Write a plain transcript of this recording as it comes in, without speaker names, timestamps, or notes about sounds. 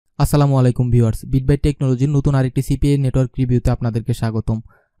আসসালামু আলাইকুম ভিউয়ার্স, বিটবাইট টেকনোলজির নতুন আরেকটি সিপিএ নেটওয়ার্ক রিভিউতে আপনাদেরকে স্বাগতম।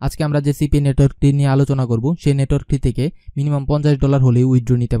 আজকে আমরা যে সিপিএ নেটওয়ার্কটি নিয়ে আলোচনা করব সেই নেটওয়ার্কটি থেকে মিনিমাম $50 হলেই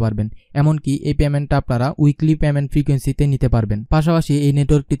উইথড্র নিতে পারবেন। এমনকি এই পেমেন্টটা আপনারা উইকলি পেমেন্ট ফ্রিকোয়েন্সিতে নিতে পারবেন। পাশাপাশি এই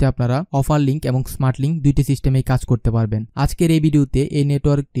নেটওয়ার্কটিতে আপনারা অফার লিঙ্ক এবং স্মার্ট লিঙ্ক দুইটি সিস্টেমেই কাজ করতে পারবেন। আজকের এই ভিডিওতে এই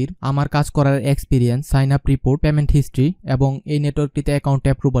নেটওয়ার্কটির আমার কাজ করার experience, sign up report, payment history এবং এই নেটওয়ার্কটিতে অ্যাকাউন্ট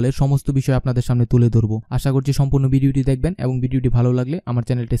অ্যাপ্রুভালের সমস্ত বিষয় আপনাদের সামনে তুলে ধরবো। আশা করছি সম্পূর্ণ ভিডিওটি দেখবেন এবং ভিডিওটি ভালো লাগলে আমার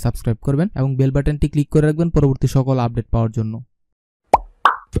চ্যানেলটি সাবস্ক্রাইব করবেন এবং বেল বাটনটি ক্লিক করে রাখবেন পরবর্তী সকল আপডেট পাওয়ার জন্য।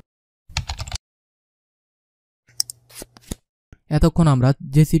 এতক্ষণ আমরা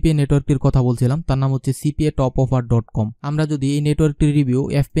যে সিপিএ নেটওয়ার্কটির কথা বলছিলাম তার নাম হচ্ছে CPATopoffer.com। আমরা যদি এই নেটওয়ার্কটির রিভিউ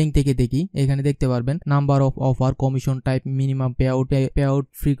FPaying থেকে দেখি, এখানে দেখতে পারবেন number of offer, commission type, minimum payout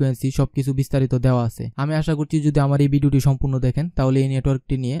frequency সবকিছু বিস্তারিত দেওয়া আছে। আমি আশা করছি যদি আমার এই ভিডিওটি সম্পূর্ণ দেখেন তাহলে এই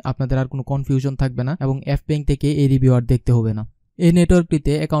নেটওয়ার্কটি নিয়ে আপনাদের আর কোনো কনফিউশন থাকবে না এবং FPaying থেকে এই রিভিউ আর দেখতে হবে না। এই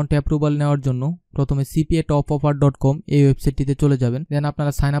নেটওয়ার্কটিতে অ্যাকাউন্টে অ্যাপ্রুভাল নেওয়ার জন্য প্রথমে CPATopoffer.com এই ওয়েবসাইটটিতে চলে যাবেন। দেন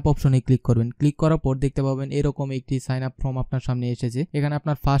আপনারা সাইন আপ অপশনে ক্লিক করবেন। ক্লিক করার পর দেখতে পাবেন এরকম একটি সাইন আপ ফর্ম আপনার সামনে এসেছে। এখানে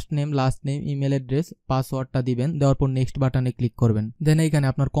আপনার first name, last name, email address, পাসওয়ার্ডটা দিবেন। দেওয়ার পর নেক্সট বাটনে ক্লিক করবেন। দেন এখানে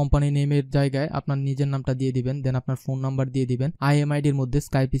আপনার কোম্পানি নেমের জায়গায় আপনার নিজের নামটা দিয়ে দিবেন। দেন আপনার ফোন নাম্বার দিয়ে দিবেন। IMIDর মধ্যে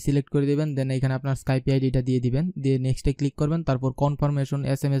স্কাইপি সিলেক্ট করে দিবেন। দেন এখানে আপনার স্কাইপি আইডিটা দিয়ে দিবেন। দিয়ে নেক্সটে ক্লিক করবেন। তারপর কনফার্মেশন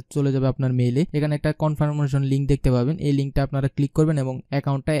SMS চলে যাবে আপনার মেইলে। এখানে একটা কনফার্মেশন লিঙ্ক দেখতে পাবেন। এই লিঙ্কটা আপনারা ক্লিক করবেন এবং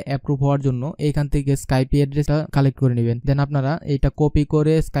অ্যাকাউন্টটা অ্যাপ্রুভ হওয়ার জন্য এখান থেকে স্কাইপি অ্যাড্রেসটা কালেক্ট করে নেবেন। দেন আপনারা এটা কপি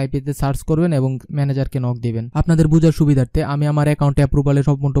করে স্কাইপেতে সার্চ করবেন এবং ম্যানেজারকে নক দিবেন। আপনাদের বোঝার সুবিধার্থে আমি আমার অ্যাকাউন্ট অ্যাপ্রুভালের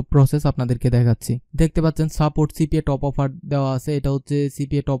সম্পূর্ণ প্রসেস আপনাদেরকে দেখাচ্ছি। দেখতে পাচ্ছেন সাপোর্ট CPATopoffer দেওয়া আছে। এটা হচ্ছে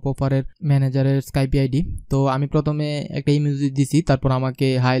CPATopoffer এর ম্যানেজারের স্কাইপি আইডি। তো আমি প্রথমে একটা ইমেজ দিছি, তারপর আমাকে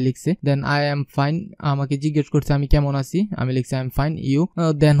হাই লিখছে। দেন আই এম ফাইন, আমাকে জিজ্ঞেস করছে আমি কেমন আছি। আমি লিখছি আই এম ফাইন, ইউ।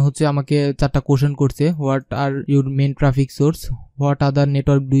 দেন হচ্ছে আমাকে 4টা কোশ্চেন করছে। What are your main traffic source, what other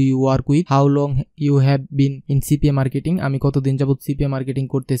network do you work with, how long you have been in CPA marketing, আমি কতদিন যাবত CPA মার্কেটিং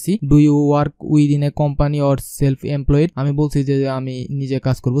করতেছি, do you work with in a company or self employed, আমি বলছি যে আমি নিজে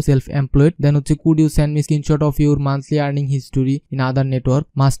কাজ করব, সেলফ এমপ্লয়েড। দেন হচ্ছে could you send me screenshot of your monthly earning history in other network,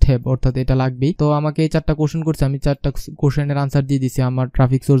 must have, অর্থাৎ এটা লাগবেই। তো আমাকে এই 4টা কোশ্চেন করছে, আমি 4টা কোশ্চেনের আনসার দিয়ে দিছি, আমার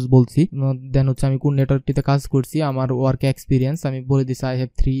ট্রাফিক সোর্স বলছি। দেন হচ্ছে আমি কোন নেটওয়ার্কটিতে কাজ করছি, আমার ওয়ার্ক এক্সপিরিয়েন্স আমি বলে দিছি I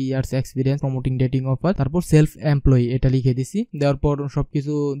have 3 years experience promoting dating offer. তারপর সেলফ এমপ্লয়ি এটা লিখে দিছি। দেওয়ার পর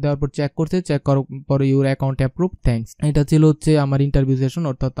সবকিছু দেওয়ার পর চেক করছে, চেক করার পরে ইউর অ্যাকাউন্ট অ্যাপ্রুভ, থ্যাঙ্কস। এটা ছিল হচ্ছে আমার ইন্টারভিউ সেশন,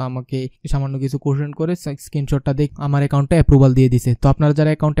 অর্থাৎ আমাকে সামান্য কিছু কোশ্চেন করে স্ক্রিনশটটা দেখ আমার অ্যাকাউন্টে অ্যাপ্রুভাল দিয়ে দিছে। তো আপনারা যারা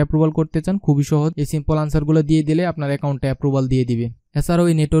অ্যাকাউন্ট অ্যাপ্রুভাল করতে চান খুবই সহজ, এই সিম্পল আনসারগুলো দিয়ে দিলে আপনার অ্যাকাউন্টে অ্যাপ্রুভাল দিয়ে দিবে। এছাড়াও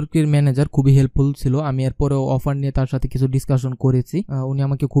এই নেটওয়ার্কের ম্যানেজার খুবই হেল্পফুল ছিল। আমি এরপরেও অফার নিয়ে তার সাথে কিছু ডিসকাশন করেছি। উনি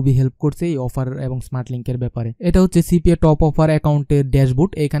আমাকে খুবই হেল্প করছে এই অফার এবং স্মার্ট লিঙ্কের ব্যাপারে। এটা হচ্ছে CPATopoffer অ্যাকাউন্টের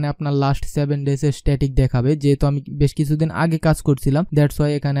ড্যাশবোর্ড। এখানে আপনার লাস্ট 7 ডেজের স্ট্যাটিক দেখাবে। যেহেতু আমি বেশ কিছুদিন আগে কাজ করছিলাম, দ্যাটস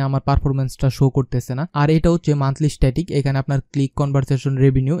ওয়াই এখানে আমার পারফরমেন্সটা শো করতেছে না। আর এটা হচ্ছে মান্থলি স্ট্যাটিক। এখানে আপনার ক্লিক, কনভারসেশন,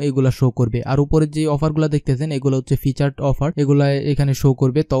 রেভিনিউ এগুলো শো করবে। আর উপরে যে অফারগুলো দেখতেছেন এগুলো হচ্ছে ফিচার্ড অফার, এগুলো এখানে শো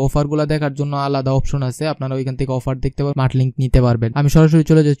করবে। তো অফারগুলো দেখার জন্য আলাদা অপশন আছে, আপনারা ওইখান থেকে অফার দেখতে পারবেন, স্মার্ট লিঙ্ক নিতে পারবেন। আমি সরাসরি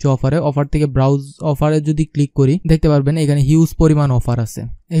চলে যাচ্ছি অফারে। অফার থেকে ব্রাউজ অফারে যদি ক্লিক করি দেখতে পারবেন এখানে হিউজ পরিমাণ অফার আছে।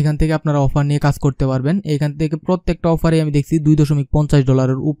 এখান থেকে আপনারা অফার নিয়ে কাজ করতে পারবেন। এখান থেকে প্রত্যেকটা অফারে আমি দেখছি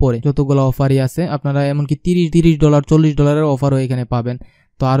 $2.50 উপরে যতগুলো অফারই আছে। আপনারা এমনকি $30, $40 অফারও এখানে পাবেন।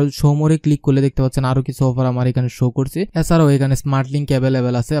 তো আরো শোমোরে ক্লিক করলে দেখতে পাচ্ছেন আরো কিছু অফার আমার এখানে শো করছে। এছাড়াও এখানে স্মার্ট লিঙ্ক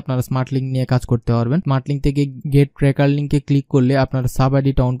অ্যাভেলেবেল আছে, আপনারা স্মার্ট লিঙ্ক নিয়ে কাজ করতে পারবেন। স্মার্ট লিঙ্ক থেকে গেট ট্র্যাকার লিঙ্কে ক্লিক করলে আপনারা সাব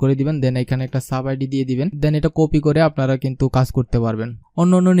আইডিটা অন করে দিবেন। দেন এখানে একটা সাব আইডি দিয়ে দিবেন। দেন এটা কপি করে আপনারা কিন্তু কাজ করতে পারবেন।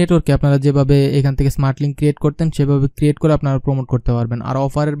 অন্য নেটওয়ার্কে আপনারা যেভাবে এখান থেকে স্মার্ট লিঙ্ক ক্রিয়েট করতেন সেভাবে ক্রিয়েট করে আপনারা প্রমোট করতে পারবেন। আর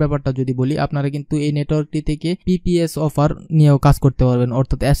অফারের ব্যাপারটা যদি বলি, আপনারা কিন্তু এই নেটওয়ার্কটি থেকে PPS অফার নিয়েও কাজ করতে পারবেন,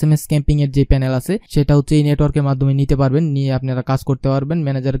 অর্থাৎ SMS ক্যাম্পিং এর যে প্যানেল আছে সেটা হচ্ছে এই নেটওয়ার্কের মাধ্যমে নিতে পারবেন। নিয়ে আপনারা কাজ করতে পারবেন।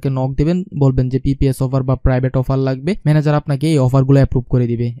 ম্যানেজারকে নক দিবেন, বলবেন যে PPS অফার বা প্রাইভেট অফার লাগবে, ম্যানেজার আপনাকে এই অফারগুলো অ্যাপ্রুভ করে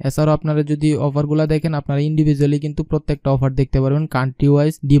দিবে। এছাড়াও আপনারা যদি অফারগুলো দেখেন আপনারা ইন্ডিভিজুয়ালি কিন্তু প্রত্যেকটা অফার দেখতে পারবেন, কান্ট্রি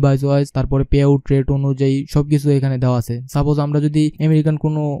ওয়াইজ, ডিভাইস ওয়াইজ, তারপরে পে আউট রেট অনুযায়ী সবকিছু এখানে দেওয়া আছে। সাপোজ আমরা যদি আমেরিকান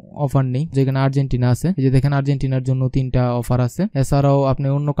কোনো অফার নেই, যেখানে আর্জেন্টিনা আছে, এই যে দেখেন আর্জেন্টিনার জন্য 3টা অফার আছে। এছাড়াও আপনি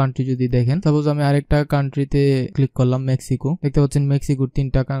অন্য কান্ট্রি যদি দেখেন, সাপোজ আমি আরেকটা কান্ট্রিতে ক্লিক করলাম, মেক্সিকো, দেখতে পাচ্ছেন মেক্সিকোর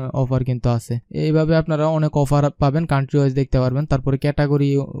 3টা অফার কিন্তু আছে। এইভাবে আপনারা অনেক অফার পাবেন, কান্ট্রি ওয়াইজ দেখতে পারবেন। তারপরে ক্যাটাগরি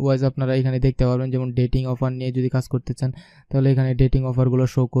ওয়াইজ আপনারা এখানে দেখতে পারবেন, যেমন ডেটিং অফার নিয়ে যদি কাজ করতে চান তাহলে এখানে ডেটিং অফারগুলো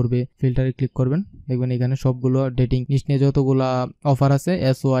শো করবে। ফিল্টারে ক্লিক করবেন, দেখবেন এখানে সবগুলো ডেটিং লিস্ট নিয়ে যতগুলো অফার আছে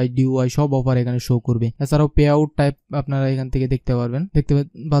SOI, DOI সব অফার এখানে শো করবে। এছাড়াও পে আউট টাইপ আপনারা এখান থেকে দেখতে পারবেন। দেখতে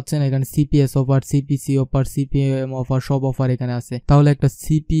পাচ্ছেন এখানে CPS offer, CPC offer, CPM offer, সব অফার এখানে আছে। তাহলে একটা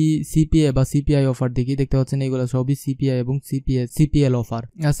সিপিএ বা সিপিআই অফার দেখি। দেখতে পাচ্ছেন এগুলো সবই সিপিআই এবং সিপিএল অফার।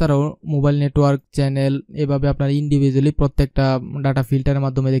 এছাড়াও মোবাইল নেটওয়ার্ক, চ্যানেল, এভাবে আপনার ইন্ডিভিজুয়ালি প্রত্যেকটা ডাটা ফিল্টারের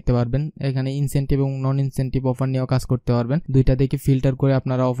মাধ্যমে দেখতে পারবেন। এখানে ইনসেন্টিভ এবং নন ইনসেন্টিভ অফার নিয়েও কাজ করতে পারবেন। দুইটা দেখে ফিল্টার করে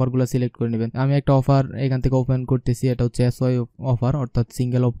আপনারা অফারগুলো সিলেক্ট করে নেবেন। আমি একটা অফার এখান থেকে ওপেন করতেছি, এটা হচ্ছে এসওয়াই অফার অর্থাৎ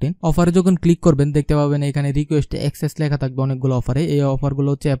সিঙ্গেল অপটিন অফারে। যখন ক্লিক করবেন দেখতে পাবেন এখানে রিকোয়েস্ট অ্যাক্সেস লেখা থাকবে অনেকগুলো অফারে। এই অফারগুলো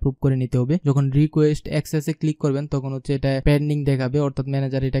হচ্ছে অ্যাপ্রুভ করে নিতে হবে। যখন রিকোয়েস্ট অ্যাক্সেসে ক্লিক করবেন তখন হচ্ছে এটা পেন্ডিং দেখাবে, অর্থাৎ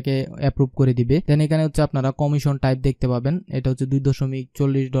ম্যানেজার এটাকে অ্যাপ্রুভ করে দিবে। দেন এখানে হচ্ছে আপনারা কমিশন টাইপ দেখতে পাবেন। এটা হচ্ছে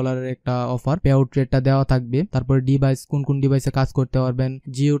 $2.40 একটা অফার। পে আউট রেটটা দেওয়া থাকবে। তারপরে ডিভাইস, কোন কোন ডিভাইসে কাজ করতে পারবেন,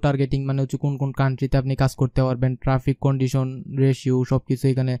 জিও টার্গেটিং মানে হচ্ছে কোন কোন কান্ট্রিতে আপনি কাজ করতে পারবেন, ট্রাফিক কন্ডিশন, রেশিও সবকিছু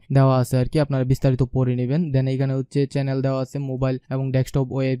এখানে দেওয়া আছে আর কি। আপনারা বিস্তারিত পড়ে নেবেন। দেন এখানে হচ্ছে চ্যানেল দেওয়া আছে, মোবাইল এবং ডেস্কটপ,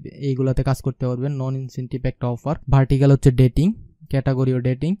 ওয়েব এইগুলাতে কাজ করতে পারবেন। নন ইনসেন্টিভ একটা অফার। ভার্টিক্যাল হচ্ছে ডেটিং, ক্যাটাগরি ও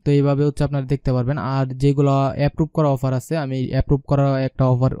ডেটিং। তো এইভাবে হচ্ছে আপনারা দেখতে পারবেন। আর যেগুলো অ্যাপ্রুভ করা অফার আছে, আমি অ্যাপ্রুভ করা একটা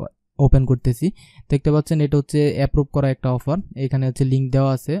অফার ওপেন করতেছি। দেখতে পাচ্ছেন এটা হচ্ছে অ্যাপ্রুভ করা একটা অফার। এখানে হচ্ছে লিঙ্ক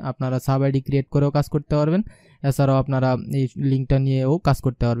দেওয়া আছে, আপনারা সাব আইডি ক্রিয়েট করেও কাজ করতে পারবেন। এছাড়াও আপনারা এই লিঙ্কটা নিয়েও কাজ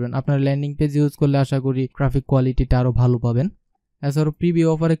করতে পারবেন। আপনারা ল্যান্ডিং পেজ ইউজ করলে আশা করি ট্রাফিক কোয়ালিটিটা আরো ভালো পাবেন। এছাড়াও প্রিভিউ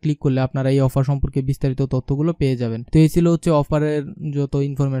অফারে ক্লিক করলে আপনারা এই অফার সম্পর্কে বিস্তারিত তথ্যগুলো পেয়ে যাবেন। তো এই ছিল হচ্ছে অফারের যত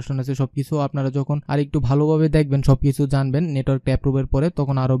ইনফরমেশন আছে সবকিছু। আপনারা যখন আর একটু ভালোভাবে দেখবেন, সবকিছু জানবেন নেটওয়ার্ক অ্যাপ্রুভের পরে,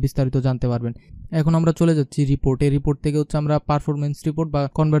 তখন আরো বিস্তারিত জানতে পারবেন। এখন আমরা চলে যাচ্ছি রিপোর্টে। রিপোর্ট থেকে হচ্ছে আমরা পারফরমেন্স রিপোর্ট বা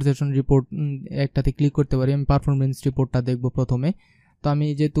কনভারসেশন রিপোর্ট একটাতে ক্লিক করতে পারি। আমি পারফরমেন্স রিপোর্টটা দেখব প্রথমে। তো আমি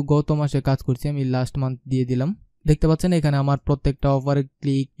যেহেতু গত মাসে কাজ করছি, আমি লাস্ট মান্থ দিয়ে দিলাম। দেখতে পাচ্ছেন এখানে আমার প্রত্যেকটা অফারের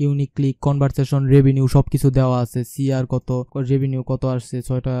click, unique click, conversation, revenue সবকিছু দেওয়া আছে। সিআর কত, রেভিনিউ কত আসছে,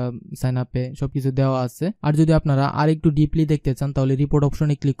 6টা সাইন আপে, সবকিছু দেওয়া আছে। আর যদি আপনারা আর একটু ডিপলি দেখতে চান তাহলে রিপোর্ট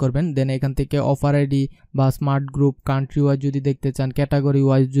অপশনে ক্লিক করবেন। দেন এখান থেকে অফার আইডি বা স্মার্ট গ্রুপ, কান্ট্রি ওয়াইজ যদি দেখতে চান, ক্যাটাগরি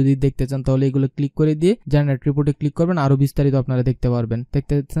ওয়াইজ যদি দেখতে চান তাহলে এগুলো ক্লিক করে দিয়ে জেনারেট রিপোর্টে ক্লিক করবেন। আরো বিস্তারিত আপনারা দেখতে পারবেন।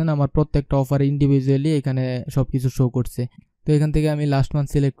 দেখতে পাচ্ছেন আমার প্রত্যেকটা অফার ইন্ডিভিজুয়ালি এখানে সবকিছু শো করছে। তো এখান থেকে আমি লাস্ট মান্থ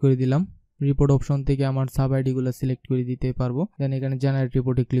সিলেক্ট করে দিলাম। রিপোর্ট অপশন থেকে আমার সাব আইডিগুলো সিলেক্ট করে দিতে পারবো। দেন এখানে জেনারেট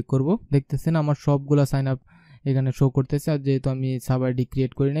রিপোর্টে ক্লিক করব। দেখতেছেন আমার সবগুলা সাইন আপ এখানে শো করতেছে। আর যেহেতু আমি সাব আইডি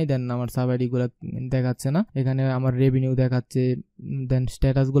ক্রিয়েট করি নাই, দেন আমার সাব আইডিগুলো দেখাচ্ছে না। এখানে আমার রেভিনিউ দেখাচ্ছে। দেন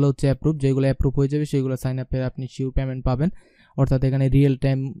স্ট্যাটাসগুলো হচ্ছে অ্যাপ্রুভ। যেগুলো অ্যাপ্রুভ হয়ে যাবে সেগুলো সাইন আপে আপনি শিওর পেমেন্ট পাবেন। অর্থাৎ এখানে real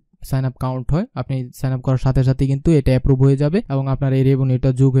time sign up count হয়। আপনি সাইন আপ করার সাথে সাথে কিন্তু এটা অ্যাপ্রুভ হয়ে যাবে এবং আপনার এই রেভিনিউটা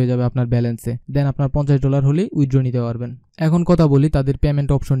যোগ হয়ে যাবে আপনার ব্যালেন্সে। দেন আপনার $50 হলে উইথড্র নিতে পারবেন। এখন কথা বলি তাদের পেমেন্ট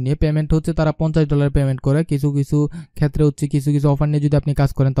অপশন নিয়ে। পেমেন্ট হচ্ছে তারা $50 পেমেন্ট করে। কিছু কিছু ক্ষেত্রে হচ্ছে কিছু কিছু অফার নিয়ে যদি আপনি কাজ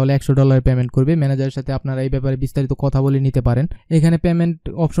করেন তাহলে $100 পেমেন্ট করবে। ম্যানেজারের সাথে আপনারা এই ব্যাপারে বিস্তারিত কথা বলে নিতে পারেন। এখানে পেমেন্ট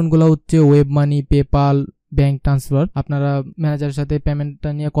অপশনগুলো হচ্ছে web money, PayPal, bank transfer. আপনারা ম্যানেজারের সাথে পেমেন্টটা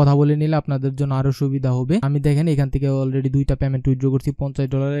নিয়ে কথা বলে নিলে আপনাদের জন্য আরো সুবিধা হবে। আমি দেখেন এখান থেকে অলরেডি দুইটা পেমেন্ট উইথড্র করছি,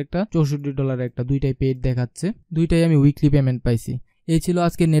 $50 একটা, $64 একটা, দুইটাই পেড দেখাচ্ছে। দুইটাই আমি উইকলি পেমেন্ট পাইছি। এই ছিল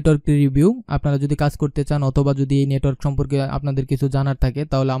আজকে নেটওয়ার্ক রিভিউ। আপনারা যদি কাজ করতে চান অথবা যদি এই নেটওয়ার্ক সম্পর্কে আপনাদের কিছু জানার থাকে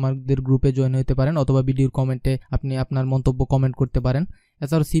তাহলে আমাদের গ্রুপে জয়েন হতে পারেন অথবা ভিডিওর কমেন্টে আপনি আপনার মন্তব্য কমেন্ট করতে পারেন।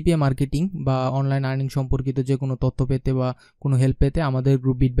 এছাড়াও সিপিএ মার্কেটিং বা অনলাইন আর্নিং সম্পর্কিত যে কোনো তথ্য পেতে বা কোনো হেল্প পেতে আমাদের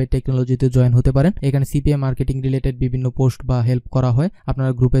গ্রুপ বিটবাইট টেকনোলজিতে জয়েন হতে পারেন। এখানে সিপিএ মার্কেটিং রিলেটেড বিভিন্ন পোস্ট বা হেল্প করা হয়।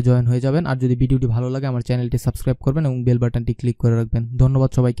 আপনারা গ্রুপে জয়েন হয়ে যাবেন। আর যদি ভিডিওটি ভালো লাগে আমার চ্যানেলটি সাবস্ক্রাইব করবেন এবং বেল বাটনটি ক্লিক করে রাখবেন। ধন্যবাদ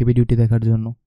সবাইকে ভিডিওটি দেখার জন্য।